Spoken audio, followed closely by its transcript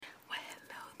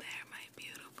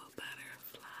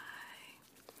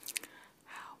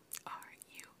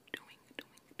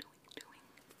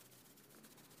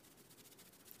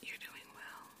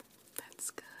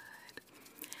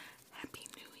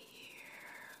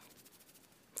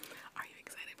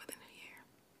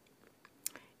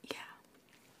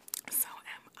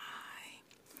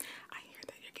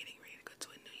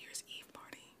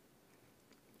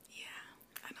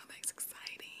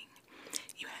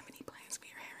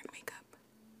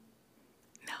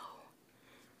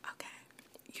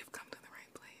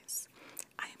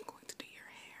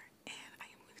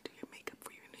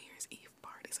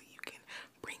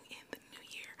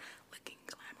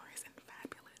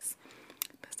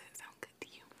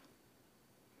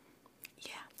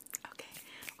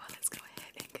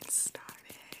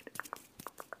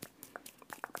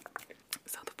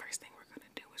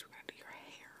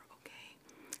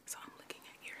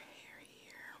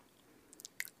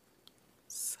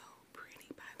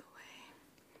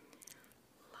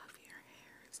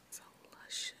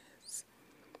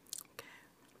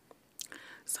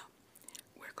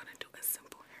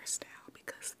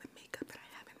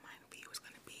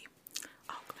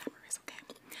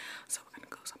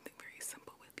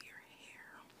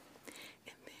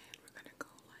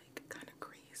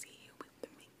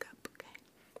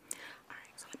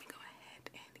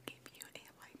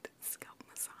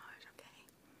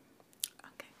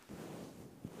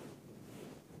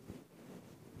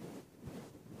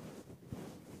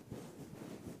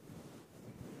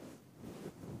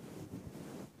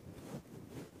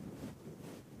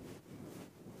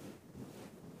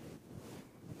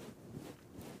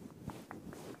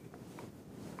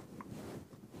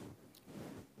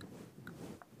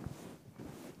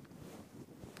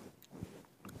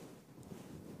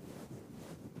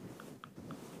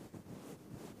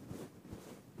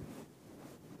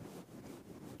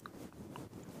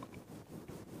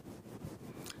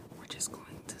just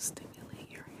going to stimulate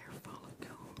your hair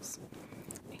follicles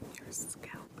in your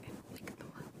scalp and wake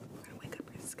them up. We're going to wake up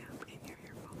your scalp and your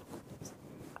hair follicles.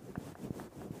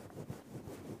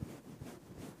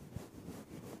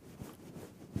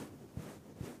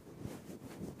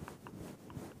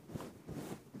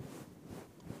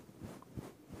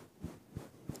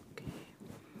 Okay,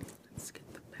 let's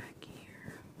get the back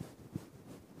here.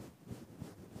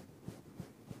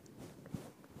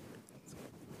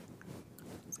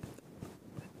 Let's get the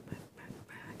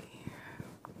back here.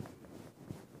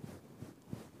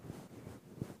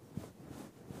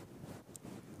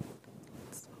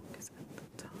 Let's focus at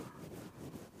the top.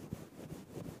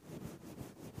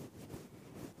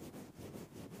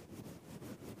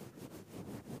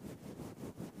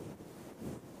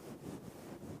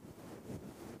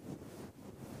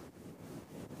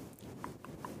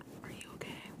 Are you okay?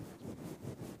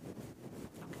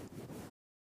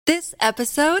 This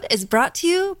episode is brought to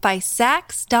you by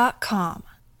Sax.com.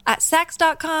 At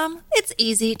Sax.com, it's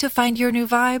easy to find your new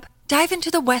vibe. Dive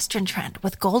into the Western trend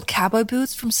with gold cowboy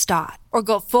boots from Stott, or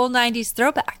go full 90s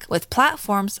throwback with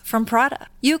platforms from Prada.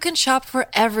 You can shop for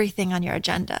everything on your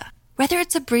agenda, whether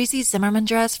it's a breezy Zimmermann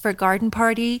dress for a garden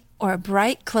party or a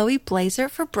bright Chloe blazer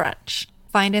for brunch.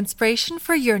 Find inspiration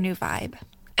for your new vibe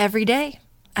every day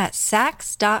at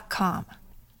Sax.com.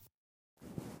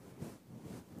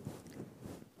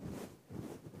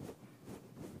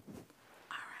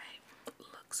 Alright,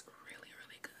 looks really,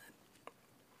 really good.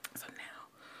 So now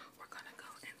we're gonna go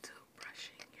into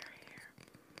brushing your hair.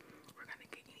 We're gonna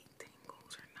get any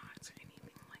tangles or knots or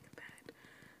anything like that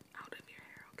out of your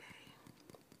hair, okay?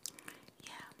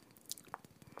 Yeah,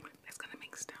 that's gonna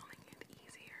make styling it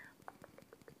easier.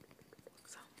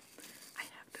 So I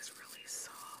have this really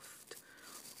soft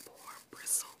boar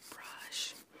bristle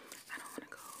brush. I don't want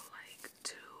to go like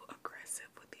too aggressive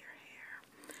with your hair.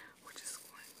 We're just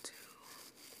going to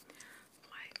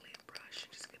lightly brush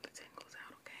and just get the tangles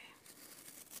out, okay?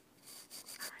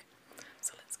 Alright,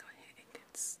 so let's go ahead and get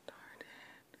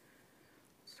started.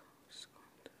 So I'm just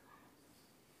going to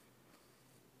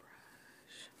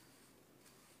brush.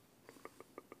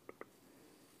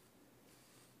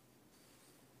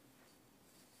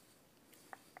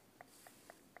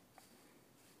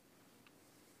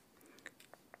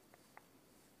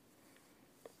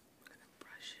 I'm gonna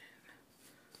brush it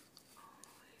all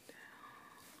the way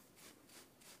down.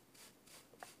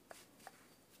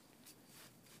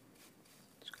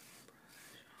 Just gonna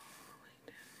brush all the way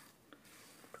down.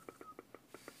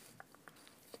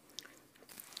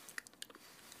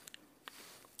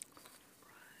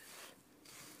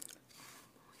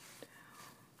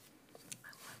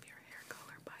 I love your hair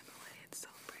color, by the way. It's so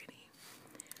pretty.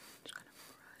 Just gonna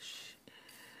brush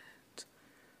it.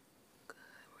 Good.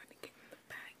 We're gonna get in the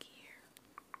back here.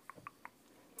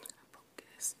 Just gonna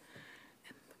focus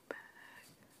in the back.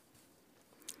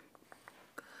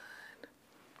 Good.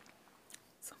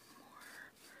 Some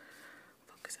more.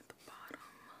 Focus at the bottom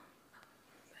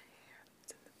of the hair.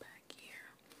 It's in the back here.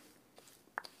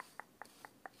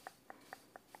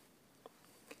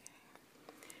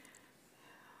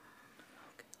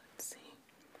 Okay, let's see.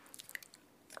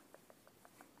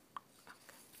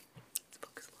 Okay, let's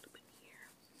focus a little bit here.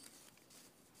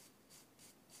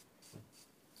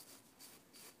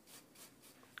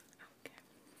 Okay,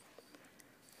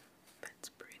 that's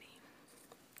pretty.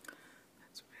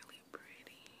 That's really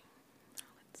pretty. Now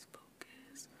let's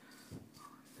focus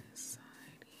on this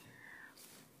side here.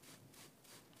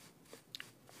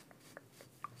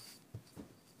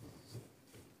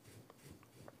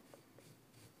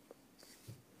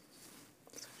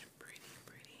 Such pretty,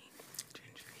 pretty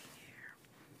gingery hair.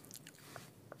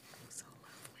 So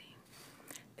lovely.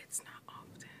 It's not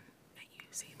often that you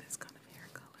see this kind of hair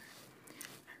color.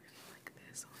 I really like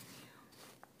this on you.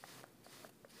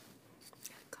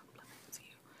 It complements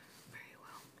you very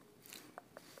well.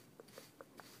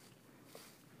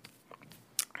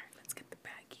 Alright, let's get the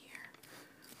back here.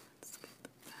 Let's get the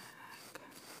back.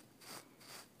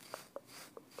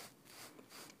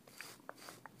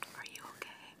 Are you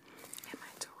okay? Am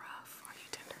I too rough? Are you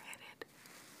tender-headed?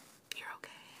 You're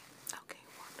okay? Okay,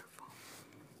 wonderful.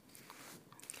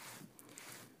 Okay.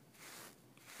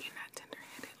 You're not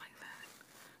tender-headed like that?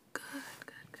 Good,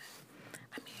 good, good.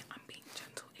 I mean, I'm being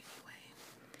gentle anyway,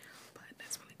 but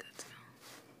that's really good to know.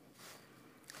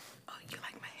 Oh, you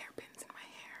like my hairpins in my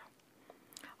hair?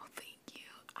 Oh, thank you.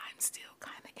 I'm still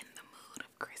kind of in the mood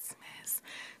of Christmas.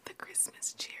 The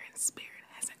Christmas cheer and spirit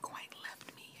hasn't quite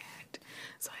left me yet.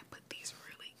 So I put these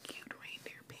really cute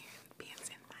reindeer pins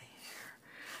in my hair.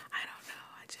 I don't know.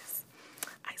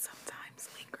 I sometimes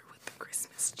linger with the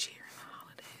Christmas cheer and the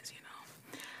holidays, you know.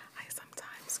 I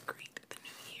sometimes greet the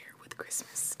new year with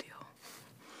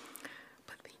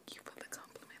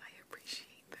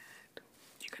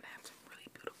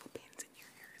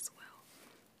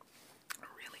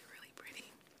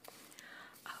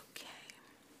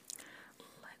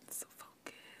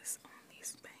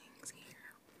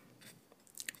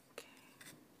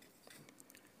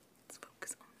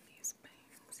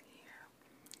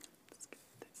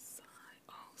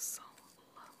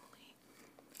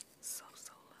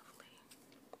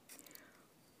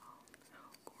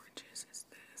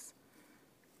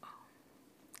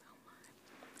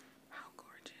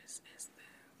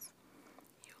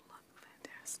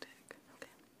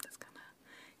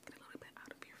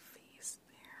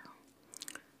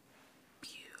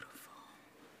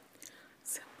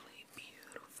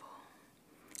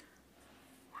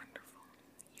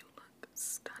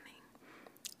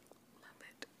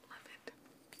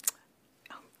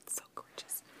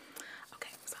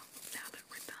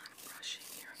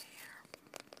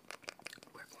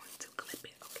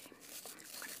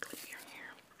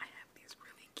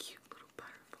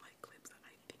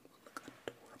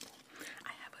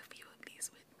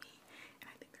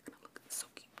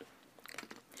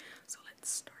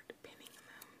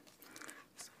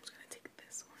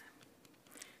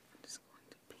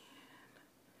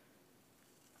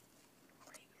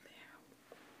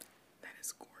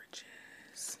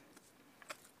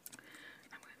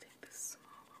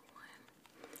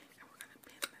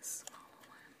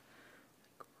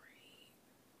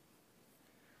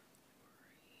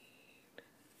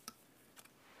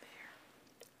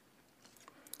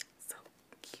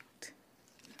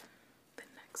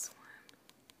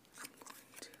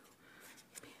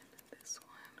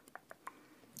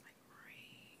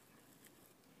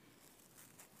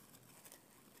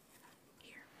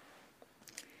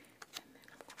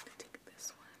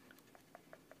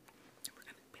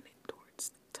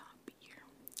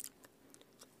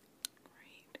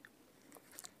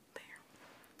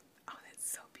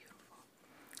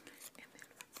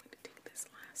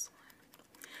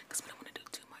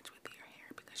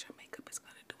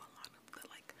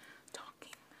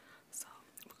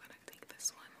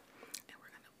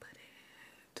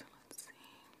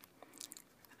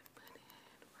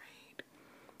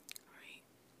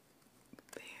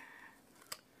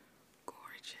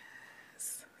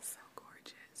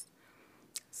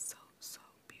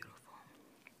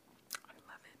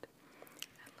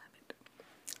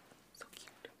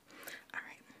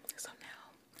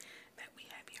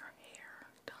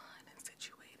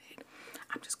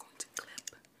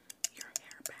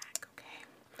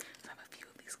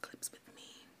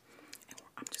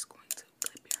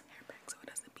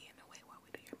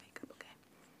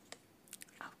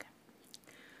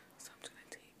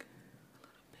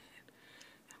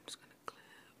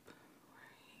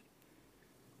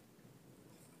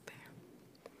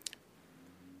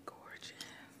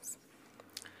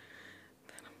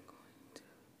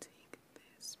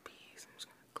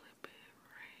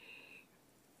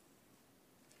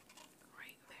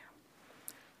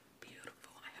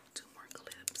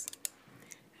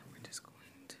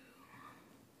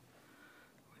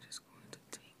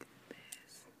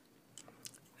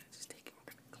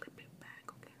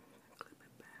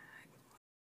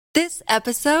This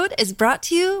episode is brought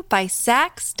to you by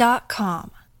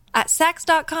Sax.com. At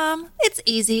Sax.com, it's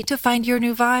easy to find your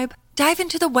new vibe. Dive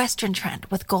into the Western trend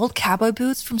with gold cowboy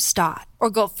boots from Stott, or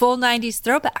go full 90s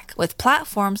throwback with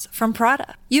platforms from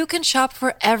Prada. You can shop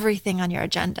for everything on your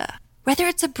agenda, whether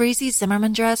it's a breezy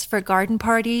Zimmermann dress for a garden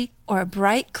party or a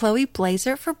bright Chloe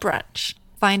blazer for brunch.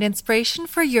 Find inspiration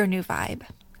for your new vibe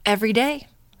every day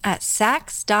at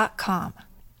Sax.com.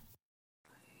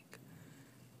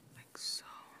 Like so.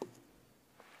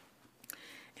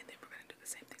 And then we're going to do the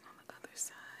same thing on the other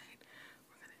side.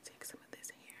 We're going to take some of this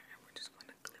hair and we're just going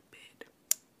to clip it.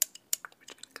 We're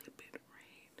just going to clip it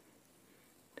right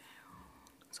down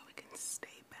so it can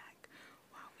stay back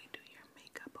while we do your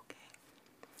makeup, okay?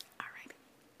 Alrighty.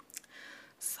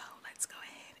 So let's go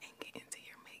ahead and get into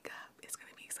your makeup. It's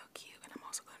going to be so cute, and I'm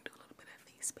also going to do a little bit of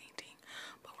face painting,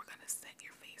 but we're going to set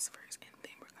your face first and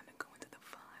then we're going to go into the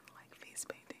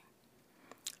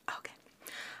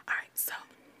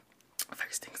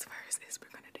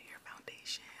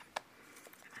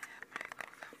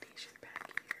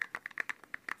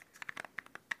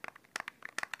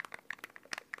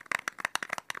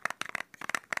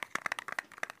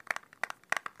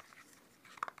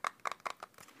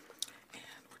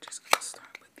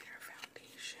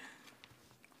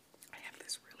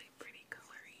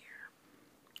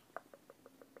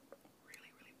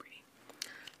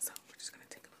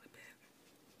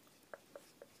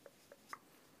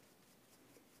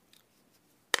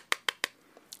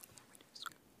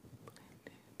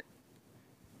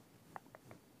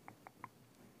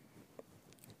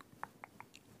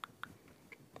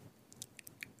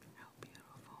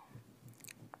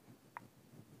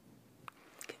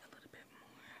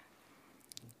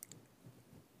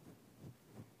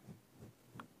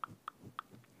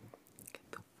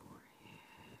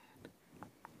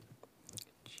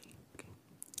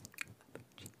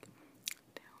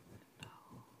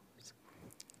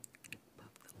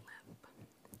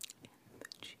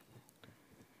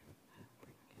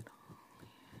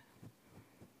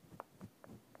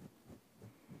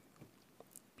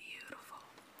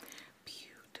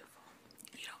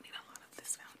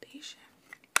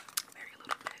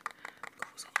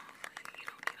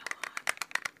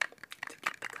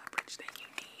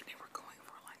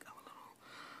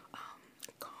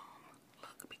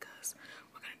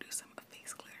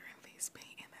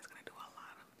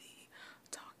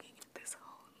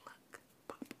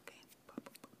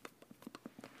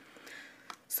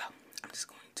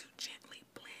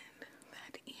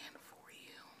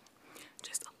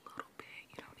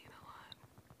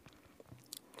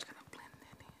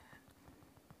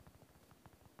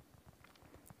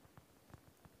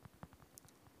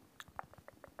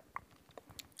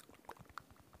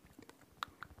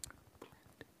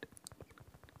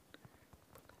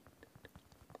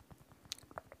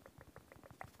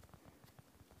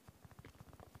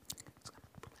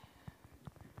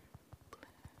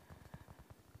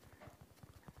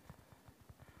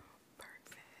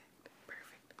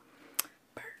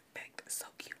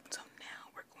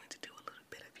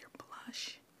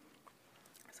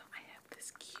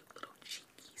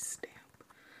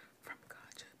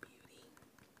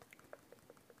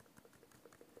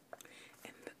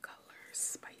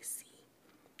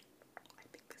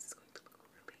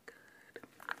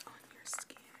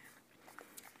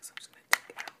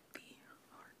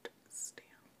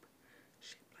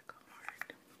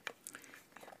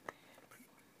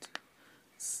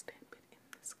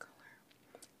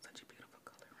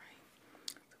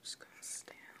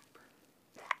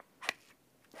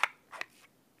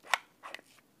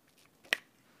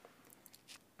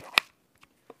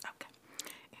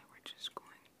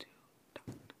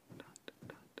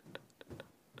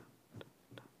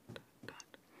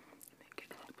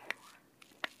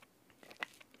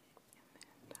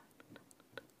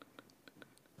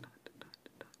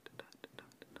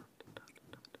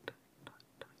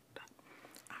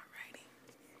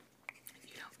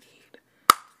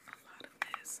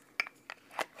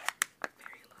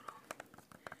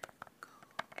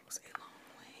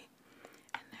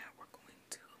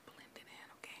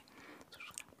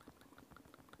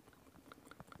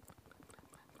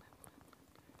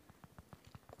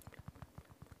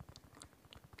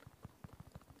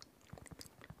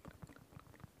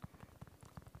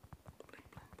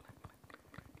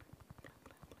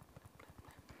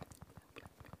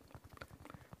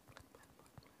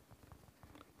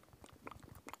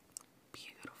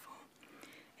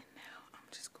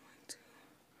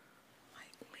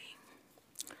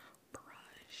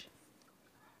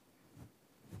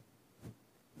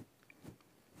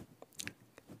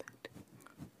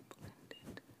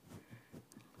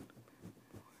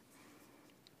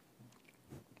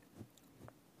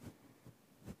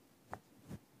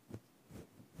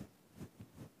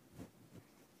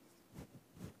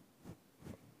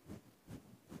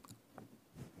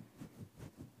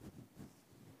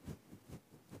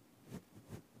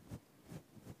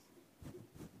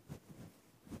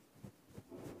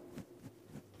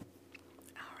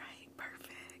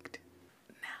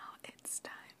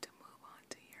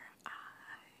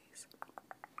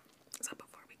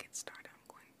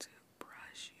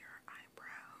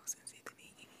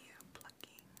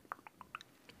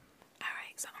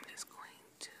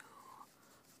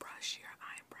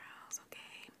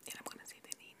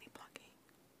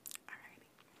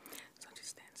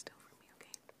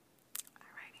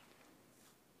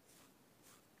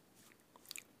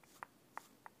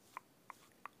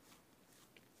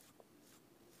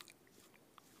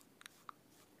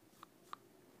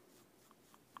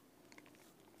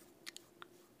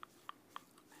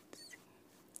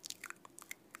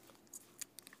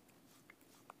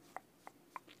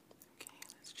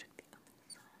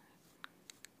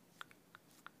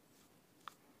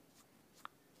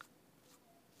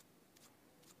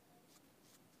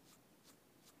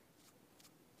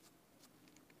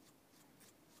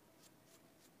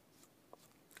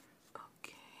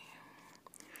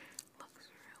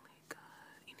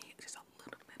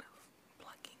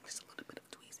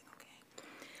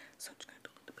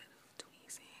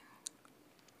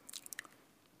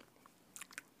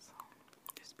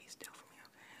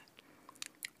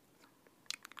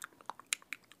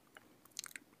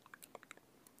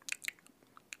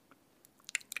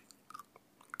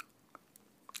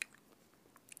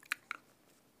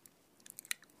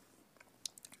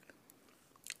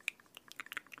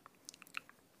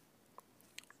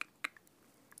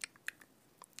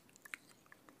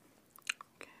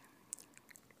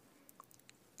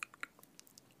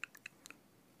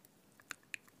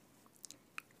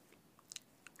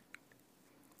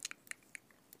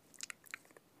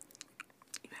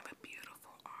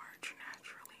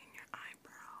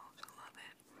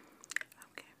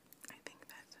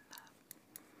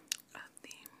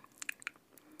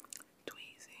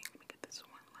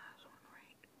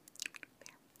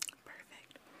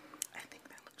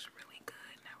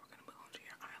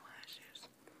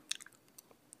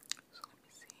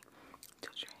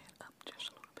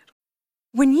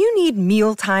When you need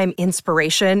mealtime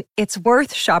inspiration, it's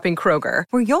worth shopping Kroger,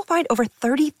 where you'll find over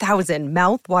 30,000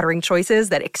 mouth-watering choices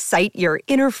that excite your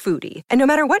inner foodie. And no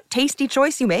matter what tasty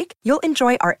choice you make, you'll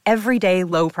enjoy our everyday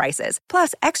low prices,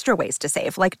 plus extra ways to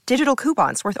save, like digital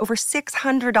coupons worth over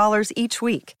 $600 each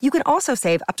week. You can also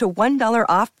save up to $1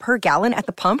 off per gallon at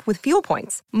the pump with fuel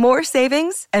points. More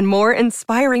savings and more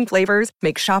inspiring flavors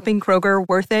make shopping Kroger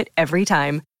worth it every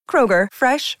time. Kroger,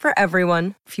 fresh for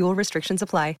everyone. Fuel restrictions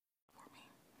apply.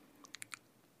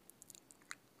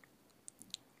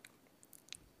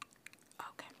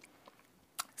 Okay,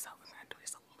 so we're gonna do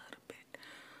this a little bit.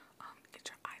 Get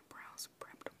your eyebrows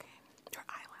prepped, okay? Your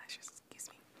eyelashes, excuse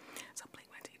me. So blink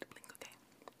when I tell you to blink, okay?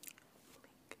 Blink,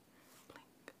 blink,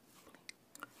 blink, blink,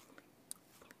 blink, blink,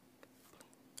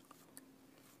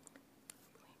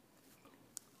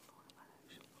 lower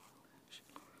lash, lower lash,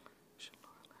 lower lash,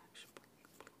 lower lash, blink,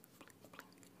 blink,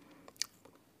 blink, blink,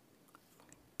 blink,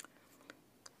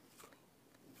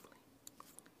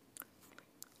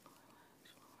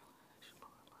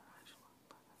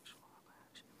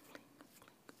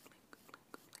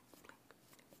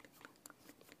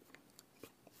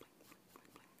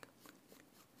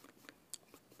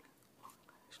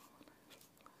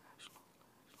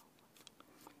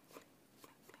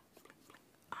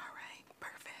 all right,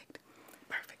 perfect,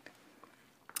 perfect.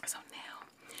 So now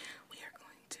we are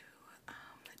going to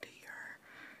do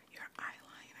your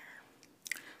eyeliner.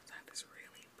 So I have this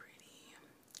really pretty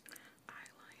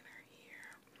eyeliner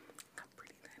here. Look how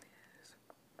pretty that is.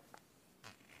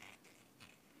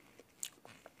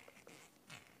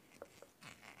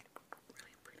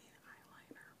 Really pretty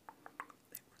eyeliner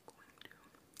that we're going to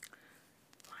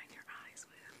line your eyes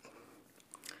with.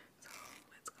 So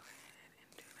let's go ahead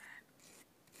and do that.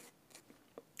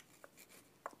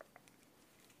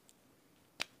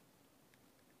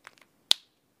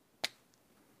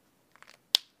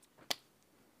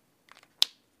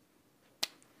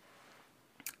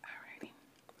 Alrighty,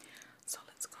 so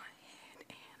let's go ahead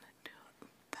and do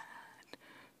that.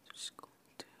 Just going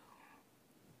to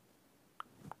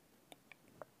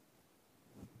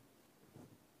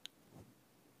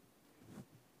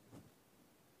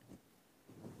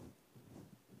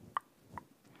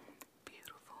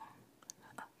beautiful.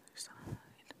 The other side.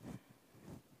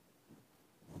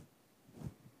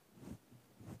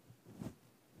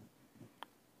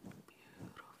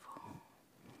 Beautiful.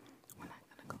 We're not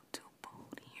gonna go too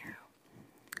bold here,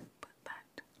 but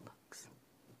that looks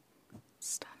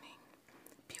stunning.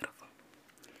 Beautiful.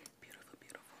 Beautiful,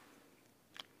 beautiful.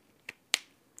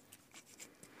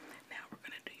 Now we're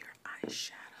gonna do your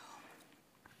eyeshadow.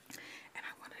 And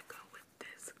I want to go with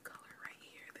this color right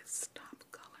here, this top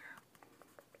color.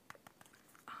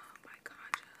 By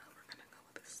Kaja. We're gonna go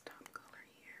with this top color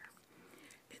here.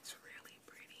 It's really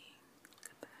pretty. Look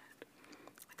at that.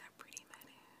 Look how pretty that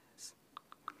is.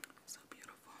 So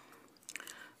beautiful.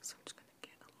 So I'm just gonna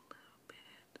get a little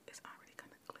bit. It's already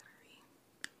kind of glittery.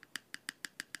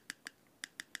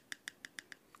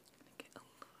 Gonna get a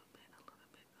little bit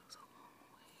goes a long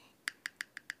way.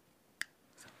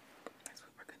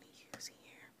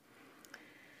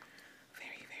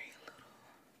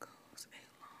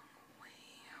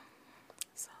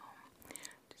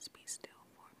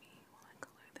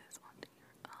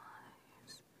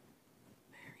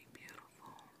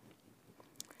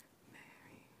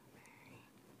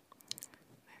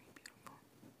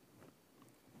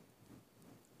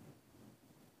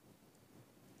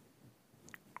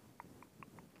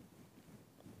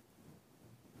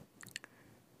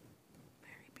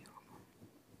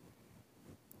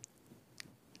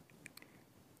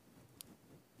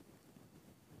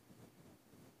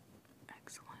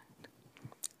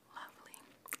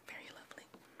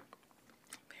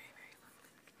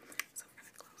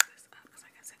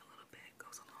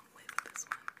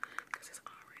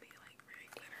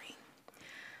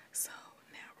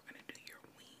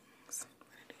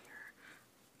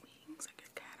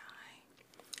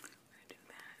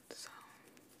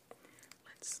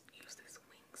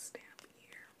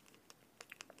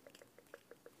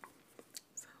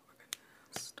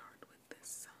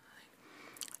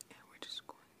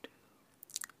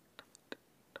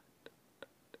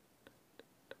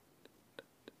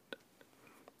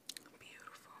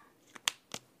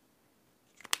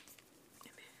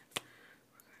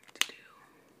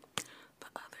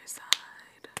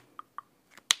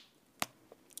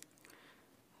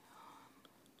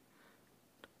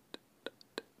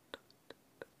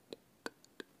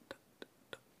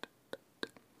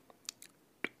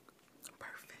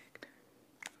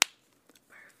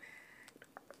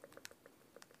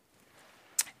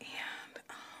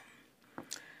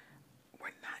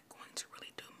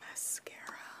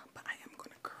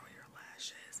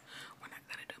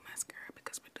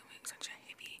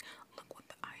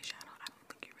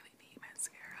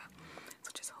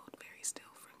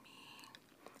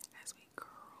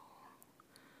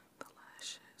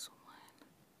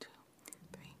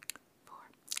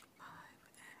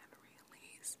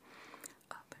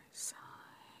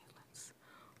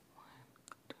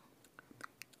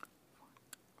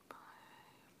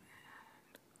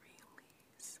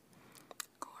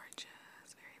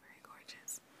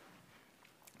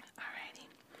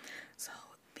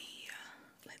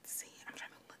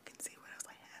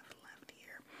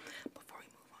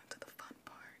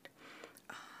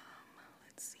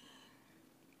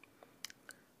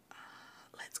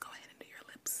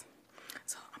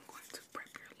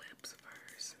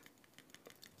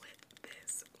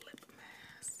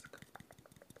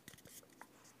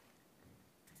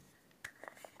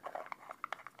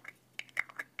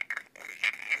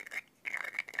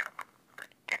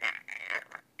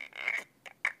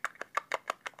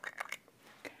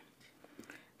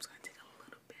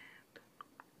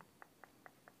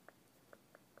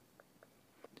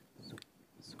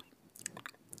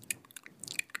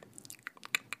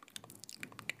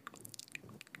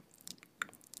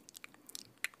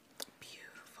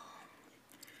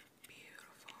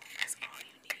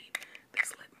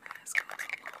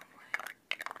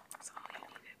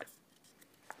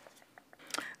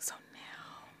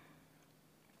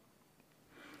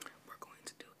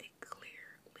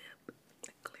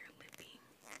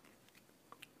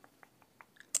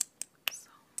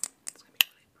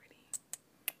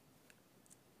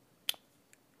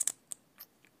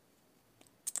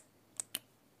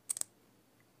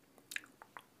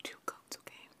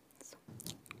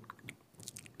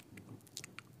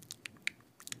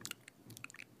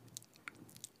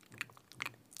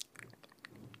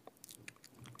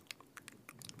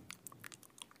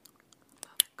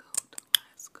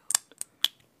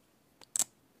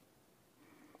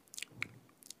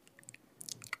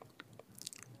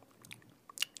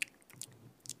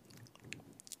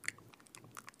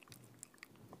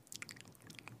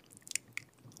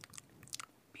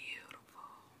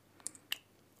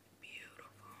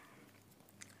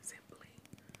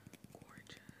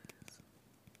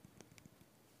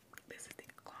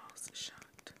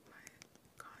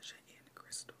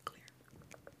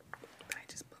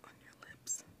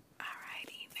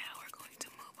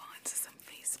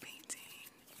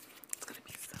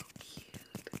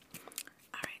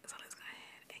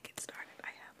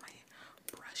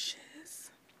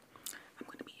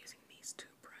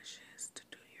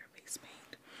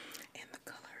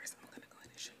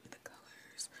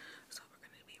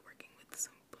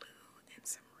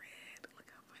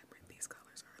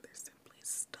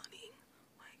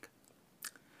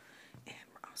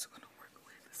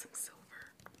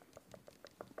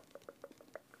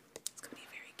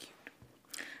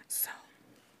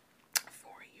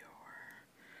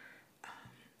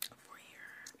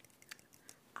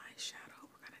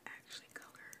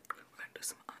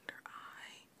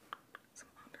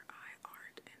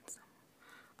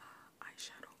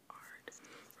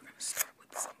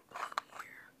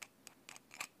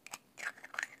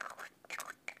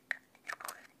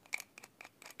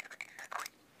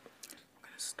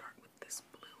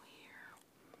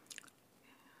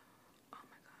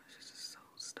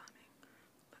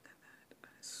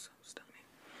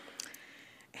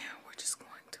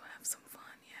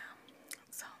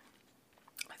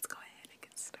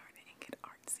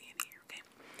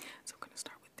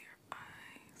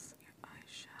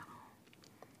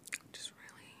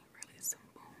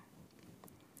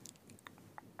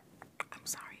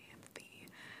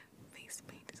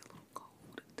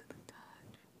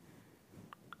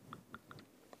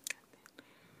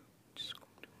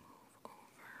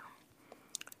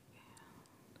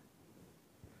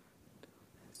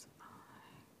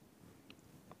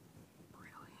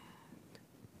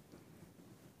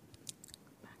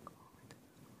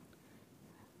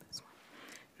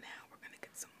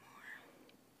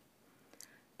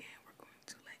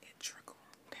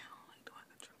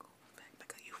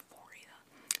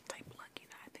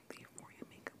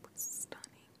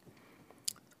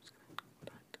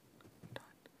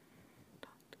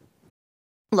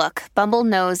 Look, Bumble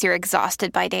knows you're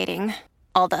exhausted by dating.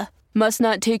 All the must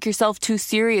not take yourself too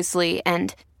seriously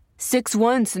and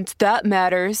 6'1" since that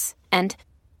matters. And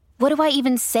what do I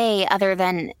even say other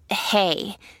than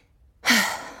hey?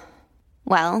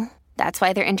 Well, that's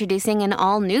why they're introducing an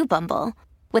all-new Bumble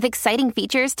with exciting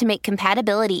features to make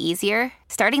compatibility easier,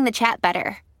 starting the chat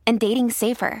better, and dating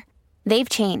safer. They've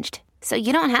changed, so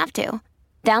you don't have to.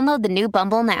 Download the new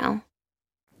Bumble now.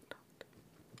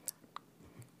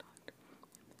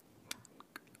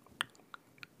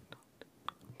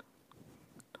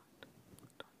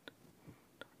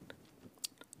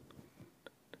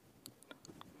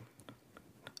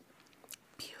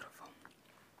 Beautiful.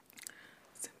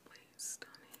 Simply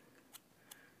stunning.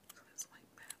 So let's wipe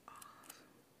that off.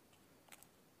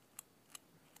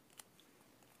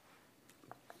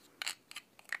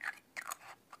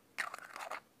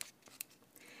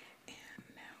 And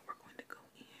now we're going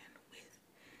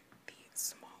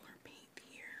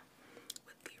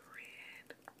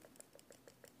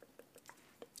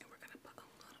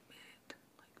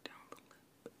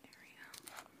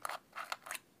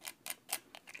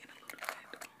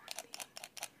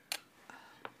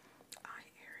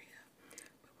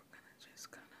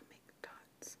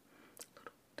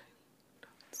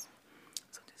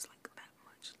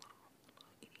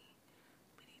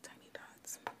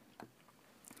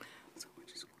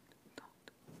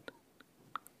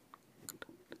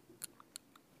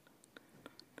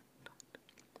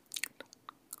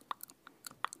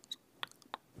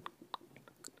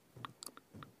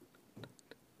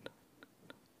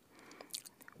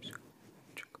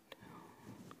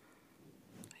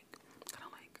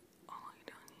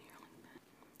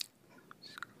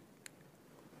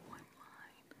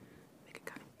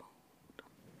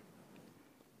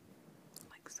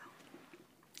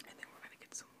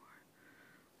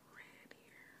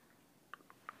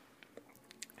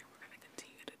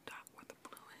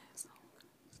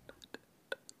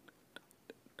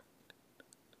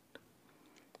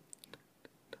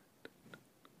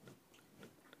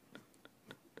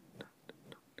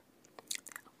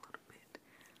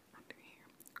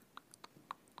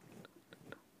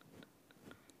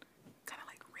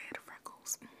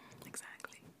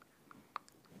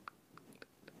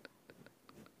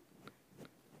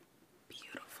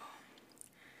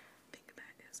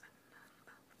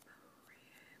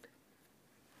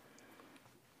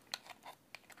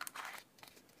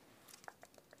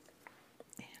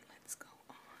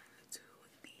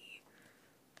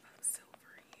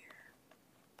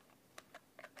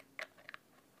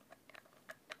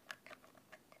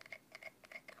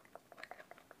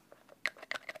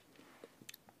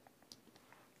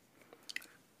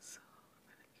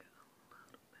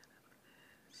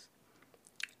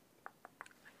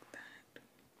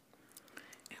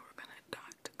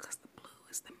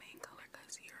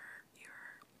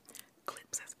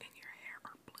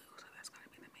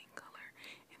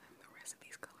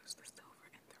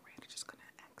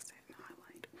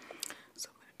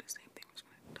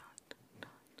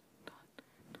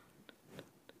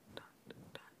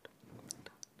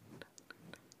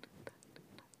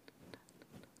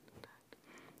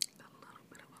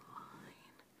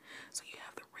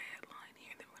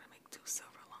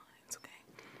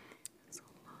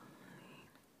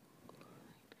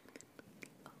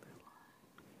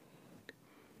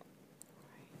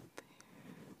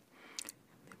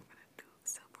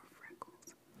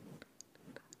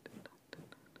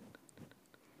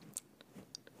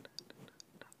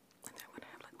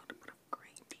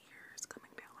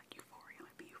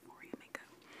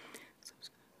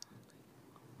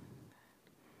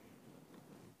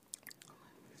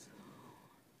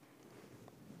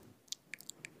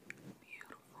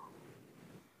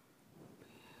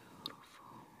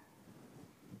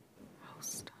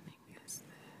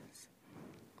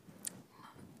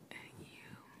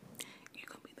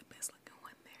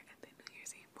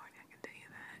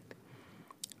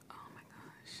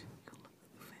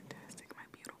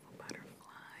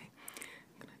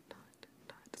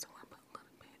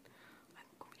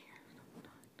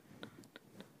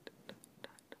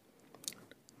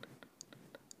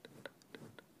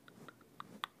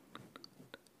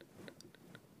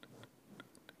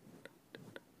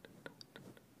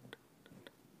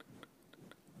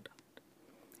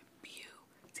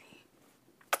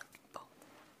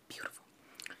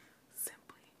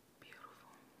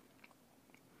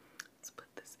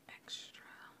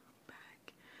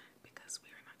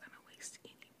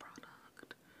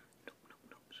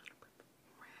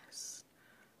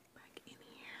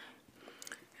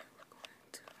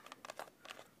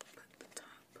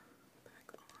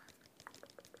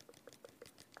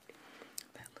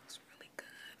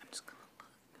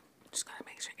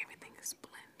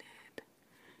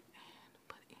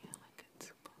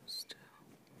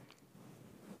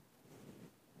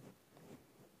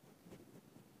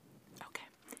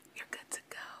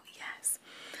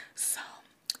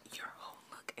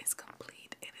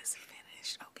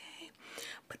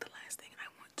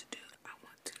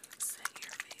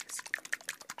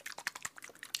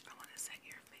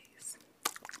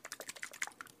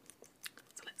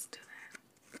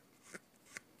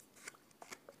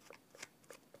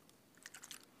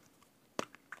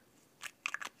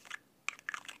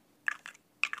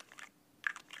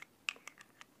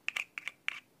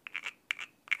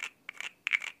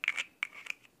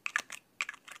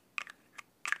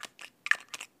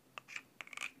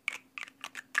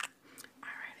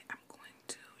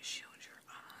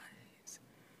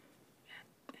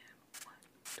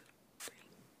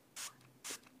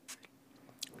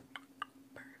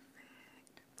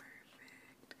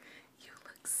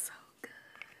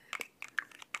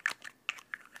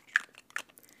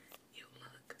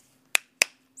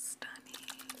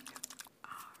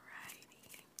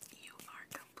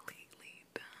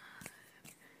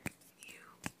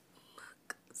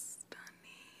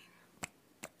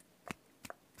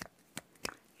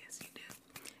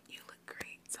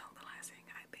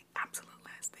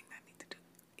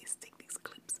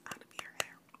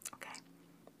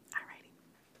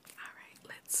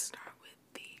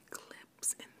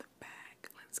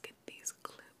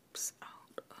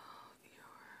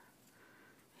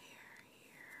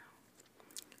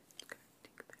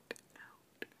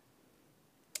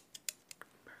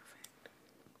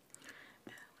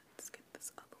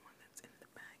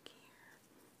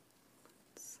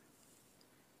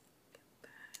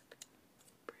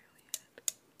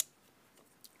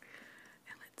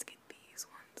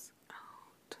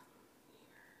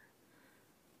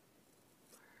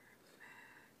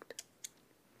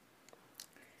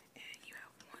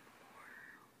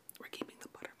We're keeping